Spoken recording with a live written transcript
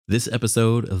This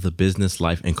episode of the Business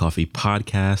Life and Coffee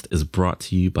podcast is brought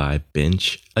to you by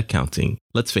Bench Accounting.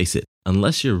 Let's face it,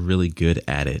 unless you're really good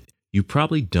at it, you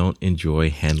probably don't enjoy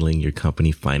handling your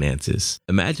company finances.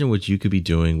 Imagine what you could be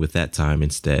doing with that time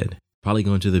instead. Probably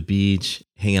going to the beach,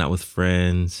 hanging out with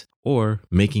friends, or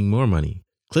making more money.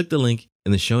 Click the link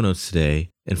in the show notes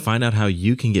today and find out how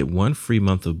you can get 1 free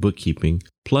month of bookkeeping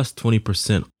plus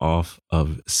 20% off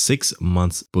of 6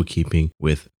 months bookkeeping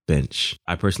with Bench.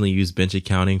 I personally use Bench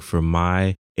Accounting for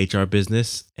my HR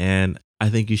business, and I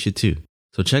think you should too.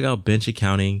 So check out Bench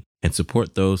Accounting and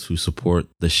support those who support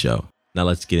the show. Now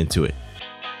let's get into it.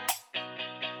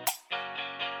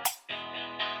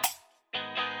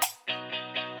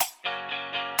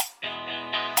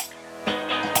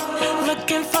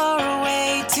 Looking for a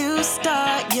way to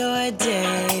start your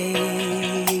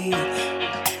day.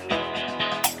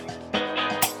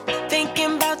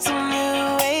 Thinking about some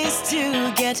new ways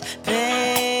to get paid.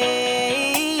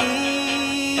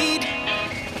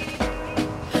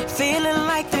 Feeling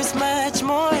like there's much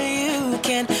more you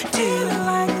can do.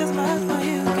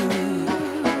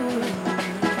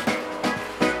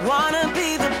 Wanna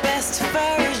be the best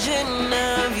version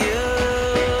of you.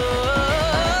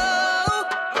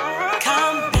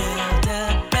 Come build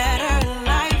a better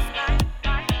life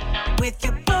with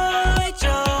your boy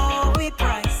Joey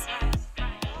Price.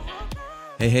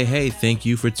 Hey, thank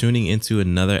you for tuning into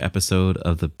another episode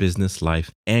of the Business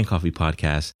Life and Coffee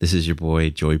podcast. This is your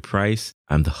boy, Joey Price.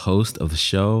 I'm the host of the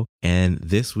show. And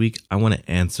this week, I want to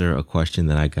answer a question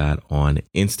that I got on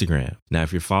Instagram. Now,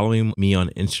 if you're following me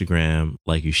on Instagram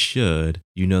like you should,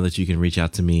 you know that you can reach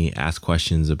out to me, ask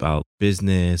questions about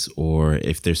business, or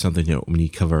if there's something you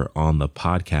need to cover on the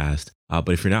podcast. But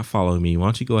if you're not following me, why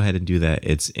don't you go ahead and do that?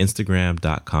 It's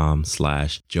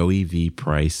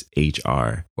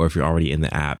Instagram.com/JoeyVPriceHR. Or if you're already in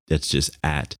the app, that's just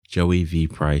at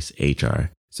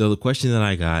JoeyVPriceHR. So the question that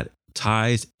I got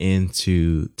ties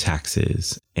into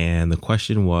taxes. And the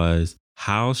question was,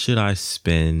 how should I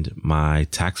spend my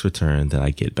tax return that I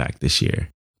get back this year?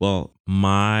 Well,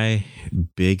 my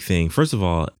big thing, first of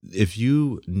all, if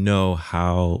you know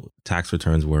how tax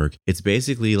returns work, it's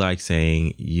basically like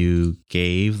saying you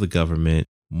gave the government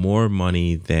more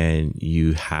money than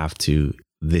you have to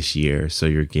this year, so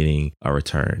you're getting a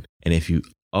return. And if you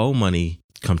owe money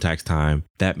come tax time,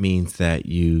 that means that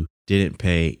you didn't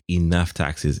pay enough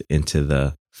taxes into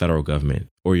the federal government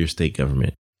or your state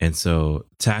government. And so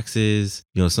taxes,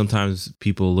 sometimes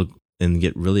people look and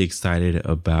get really excited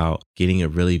about getting a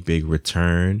really big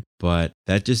return, but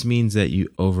that just means that you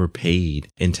overpaid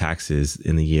in taxes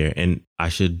in the year. And I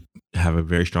should have a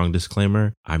very strong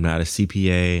disclaimer. I'm not a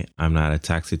CPA. I'm not a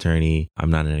tax attorney. I'm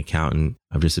not an accountant.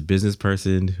 I'm just a business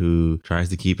person who tries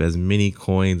to keep as many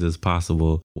coins as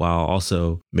possible while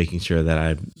also making sure that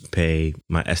I pay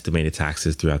my estimated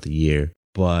taxes throughout the year.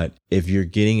 But if you're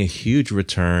getting a huge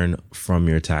return from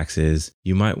your taxes,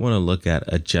 you might want to look at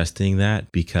adjusting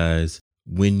that, because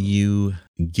when you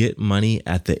get money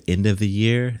at the end of the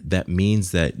year, that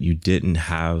means that you didn't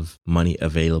have money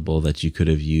available that you could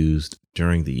have used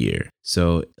during the year.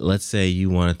 So let's say you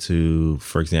wanted to,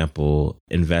 for example,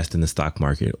 invest in the stock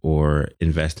market or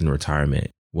invest in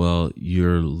retirement. Well,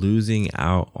 you're losing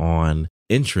out on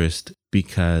interest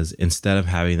because instead of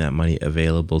having that money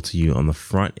available to you on the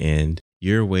front end,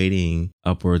 you're waiting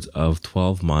upwards of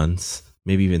 12 months,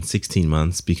 maybe even 16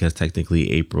 months, because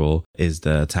technically April is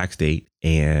the tax date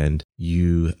and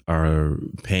you are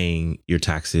paying your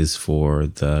taxes for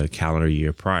the calendar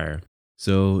year prior.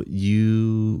 So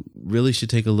you really should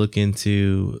take a look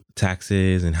into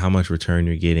taxes and how much return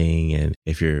you're getting. And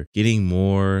if you're getting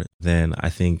more than, I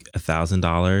think,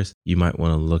 $1,000, you might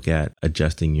want to look at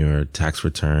adjusting your tax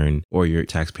return or your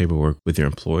tax paperwork with your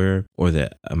employer or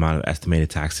the amount of estimated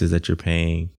taxes that you're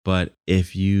paying. But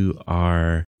if you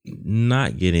are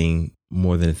not getting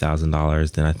more than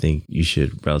 $1,000, then I think you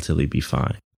should relatively be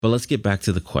fine. But let's get back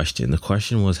to the question. The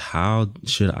question was, how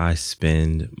should I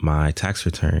spend my tax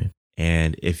return?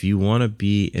 And if you want to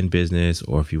be in business,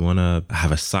 or if you want to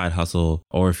have a side hustle,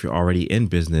 or if you're already in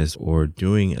business or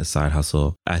doing a side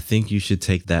hustle, I think you should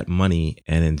take that money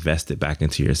and invest it back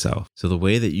into yourself. So the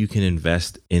way that you can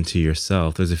invest into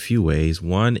yourself, there's a few ways.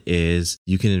 One is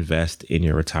you can invest in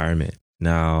your retirement.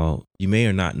 Now, you may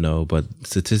or not know, but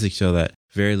statistics show that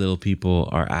very little people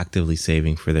are actively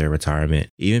saving for their retirement.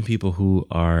 Even people who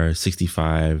are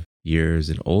 65 years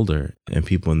and older, and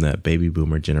people in that baby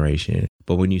boomer generation.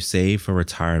 But when you save for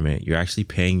retirement, you're actually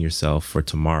paying yourself for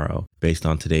tomorrow based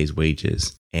on today's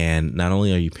wages. And not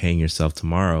only are you paying yourself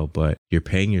tomorrow, but you're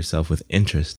paying yourself with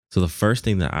interest. So the first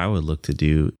thing that I would look to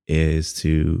do is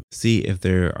to see if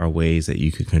there are ways that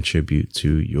you could contribute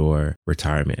to your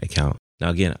retirement account. Now,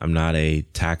 again, I'm not a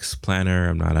tax planner.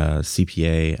 I'm not a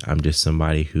CPA. I'm just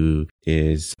somebody who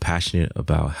is passionate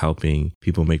about helping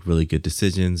people make really good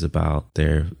decisions about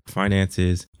their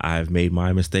finances. I've made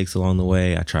my mistakes along the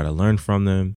way. I try to learn from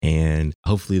them. And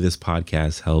hopefully this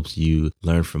podcast helps you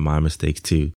learn from my mistakes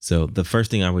too. So the first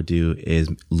thing I would do is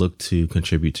look to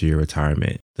contribute to your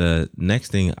retirement. The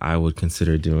next thing I would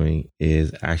consider doing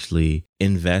is actually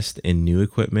invest in new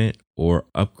equipment or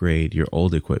upgrade your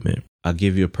old equipment. I'll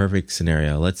give you a perfect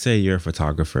scenario. Let's say you're a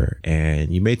photographer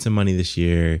and you made some money this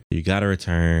year, you got a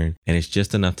return, and it's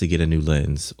just enough to get a new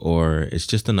lens, or it's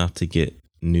just enough to get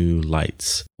new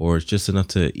lights, or it's just enough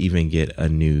to even get a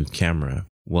new camera.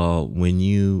 Well, when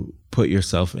you put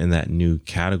yourself in that new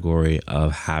category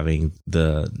of having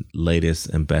the latest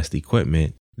and best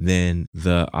equipment, then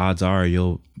the odds are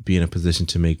you'll be in a position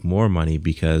to make more money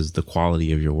because the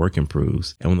quality of your work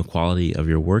improves. And when the quality of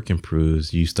your work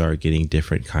improves, you start getting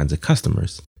different kinds of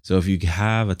customers. So if you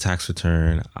have a tax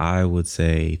return, I would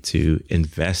say to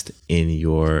invest in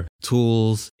your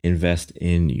tools, invest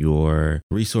in your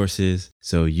resources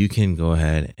so you can go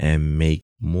ahead and make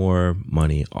more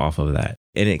money off of that.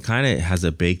 And it kind of has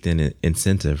a baked in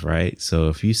incentive, right? So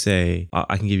if you say,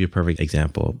 I can give you a perfect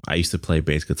example. I used to play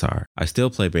bass guitar. I still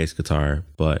play bass guitar,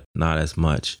 but not as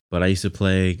much. But I used to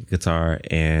play guitar,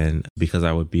 and because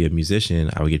I would be a musician,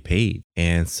 I would get paid.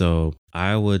 And so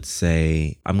I would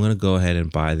say, I'm going to go ahead and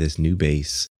buy this new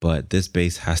bass, but this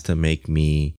bass has to make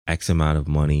me X amount of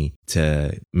money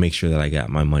to make sure that I got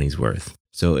my money's worth.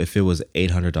 So if it was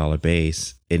 $800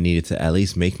 bass, it needed to at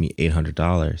least make me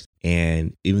 $800.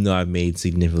 And even though I've made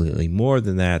significantly more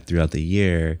than that throughout the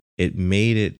year, it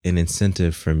made it an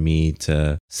incentive for me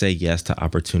to say yes to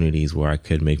opportunities where I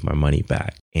could make my money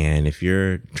back. And if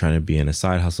you're trying to be in a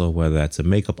side hustle, whether that's a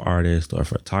makeup artist or a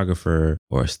photographer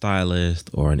or a stylist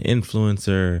or an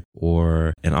influencer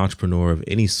or an entrepreneur of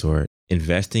any sort,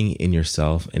 investing in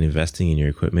yourself and investing in your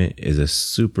equipment is a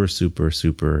super, super,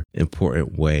 super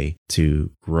important way to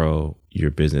grow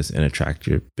your business and attract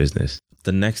your business.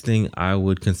 The next thing I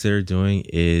would consider doing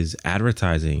is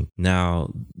advertising.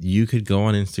 Now, you could go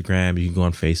on Instagram, you can go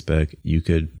on Facebook, you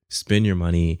could spend your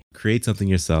money, create something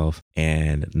yourself,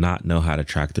 and not know how to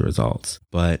track the results.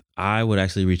 But I would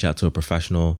actually reach out to a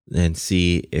professional and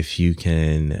see if you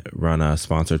can run a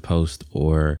sponsored post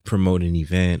or promote an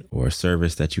event or a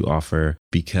service that you offer,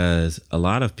 because a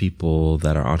lot of people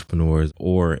that are entrepreneurs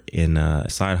or in a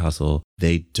side hustle,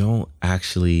 they don't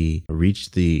actually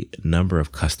reach the number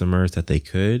of customers that they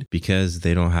could because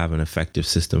they don't have an effective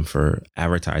system for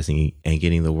advertising and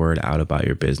getting the word out about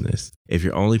your business. If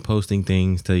you're only posting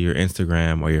things to your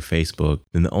Instagram or your Facebook,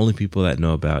 then the only people that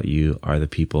know about you are the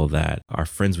people that are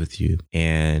friends with you.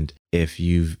 And if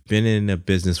you've been in a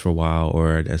business for a while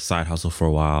or a side hustle for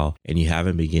a while and you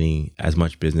haven't been getting as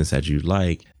much business as you'd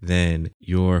like, then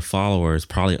your followers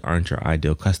probably aren't your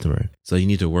ideal customer. So you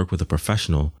need to work with a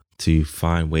professional to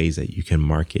find ways that you can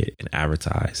market and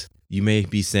advertise. You may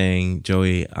be saying,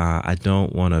 Joey, I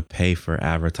don't want to pay for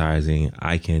advertising.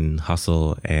 I can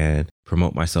hustle and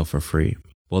promote myself for free.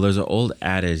 Well, there's an old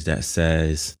adage that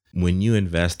says, when you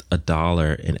invest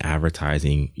 $1 in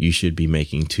advertising, you should be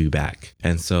making $2 back.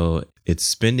 And so it's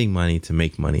spending money to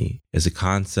make money is a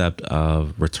concept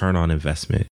of return on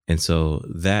investment. And so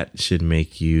that should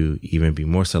make you even be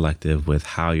more selective with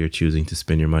how you're choosing to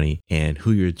spend your money and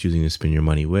who you're choosing to spend your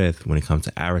money with when it comes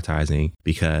to advertising.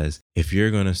 Because if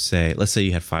you're going to say, let's say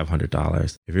you had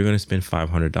 $500, if you're going to spend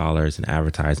 $500 in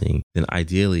advertising, then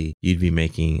ideally you'd be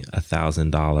making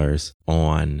 $1,000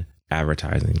 on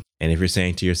advertising. And if you're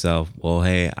saying to yourself, well,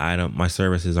 hey, my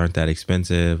services aren't that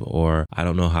expensive, or I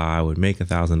don't know how I would make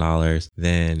 $1,000,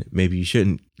 then maybe you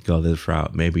shouldn't go this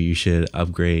route. Maybe you should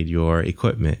upgrade your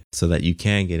equipment so that you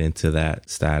can get into that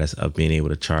status of being able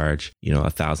to charge,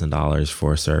 $1,000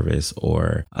 for a service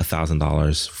or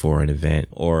 $1,000 for an event,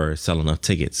 or sell enough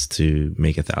tickets to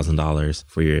make $1,000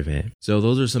 for your event. So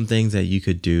those are some things that you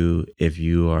could do if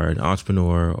you are an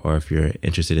entrepreneur or if you're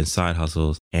interested in side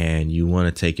hustles and you want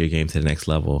to take your game to the next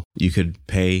level. You could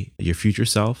pay your future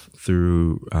self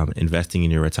through investing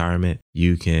in your retirement.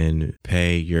 You can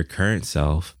pay your current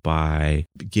self by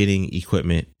getting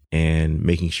equipment and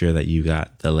making sure that you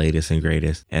got the latest and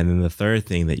greatest. And then the third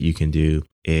thing that you can do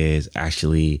is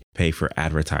actually pay for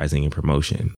advertising and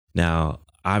promotion. Now,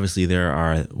 obviously, there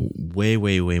are way,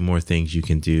 way, way more things you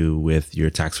can do with your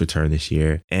tax return this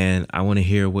year. And I want to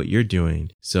hear what you're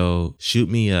doing. So shoot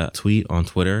me a tweet on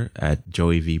Twitter at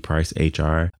Joey V Price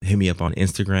HR. Hit me up on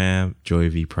Instagram, Joey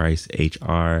V Price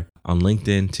HR. on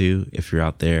LinkedIn too. If you're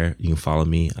out there, you can follow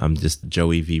me. I'm just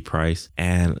Joey V Price.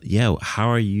 And yeah, how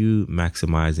are you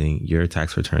maximizing your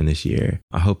tax return this year?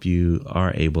 I hope you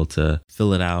are able to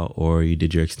fill it out or you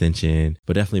did your extension,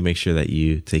 but definitely make sure that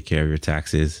you take care of your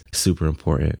taxes. Super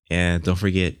important. And don't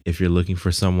forget, if you're looking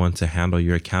for someone to handle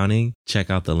your accounting, check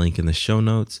out the link in the show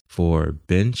notes for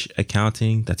Bench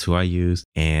Accounting. That's who I use.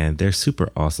 And they're super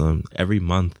awesome. Every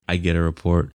month I get a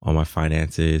report on my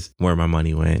finances, where my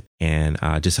money went, and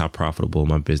just how profitable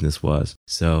my business was.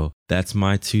 So that's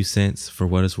my 2 cents for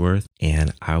what it's worth.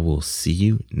 And I will see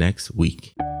you next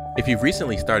week. If you've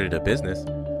recently started a business,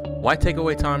 why take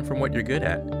away time from what you're good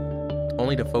at,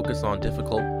 only to focus on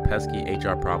difficult, pesky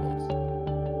HR problems?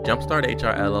 Jumpstart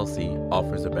HR LLC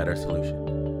offers a better solution.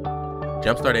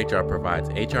 Jumpstart HR provides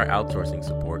HR outsourcing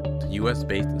support to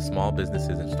US-based small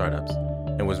businesses and startups,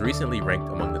 and was recently ranked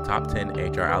among the top 10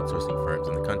 HR outsourcing firms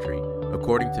in the country,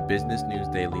 according to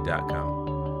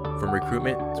BusinessNewsDaily.com. From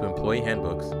recruitment to employee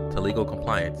handbooks to legal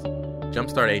compliance,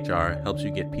 Jumpstart HR helps you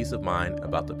get peace of mind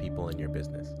about the people in your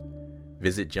business.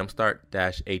 Visit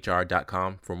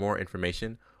jumpstart-hr.com for more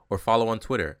information or follow on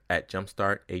Twitter at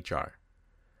JumpstartHR.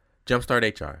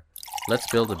 Jumpstart HR.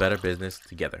 Let's build a better business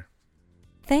together.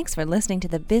 Thanks for listening to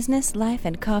the Business, Life,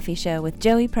 and Coffee Show with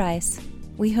Joey Price.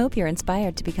 We hope you're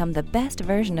inspired to become the best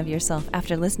version of yourself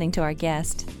after listening to our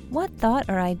guest. What thought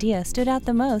or idea stood out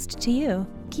the most to you?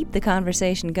 Keep the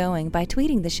conversation going by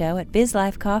tweeting the show at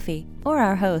BizLifeCoffee or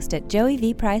our host at Joey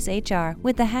V Price HR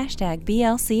with the hashtag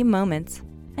BLC Moments.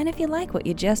 And if you like what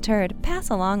you just heard, pass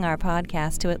along our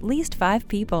podcast to at least 5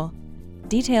 people.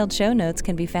 Detailed show notes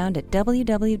can be found at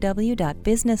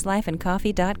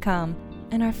www.businesslifeandcoffee.com,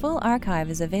 and our full archive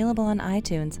is available on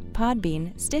iTunes,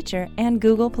 Podbean, Stitcher, and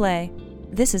Google Play.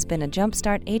 This has been a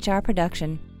Jumpstart HR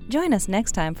production. Join us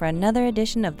next time for another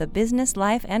edition of the Business,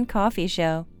 Life, and Coffee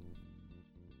Show.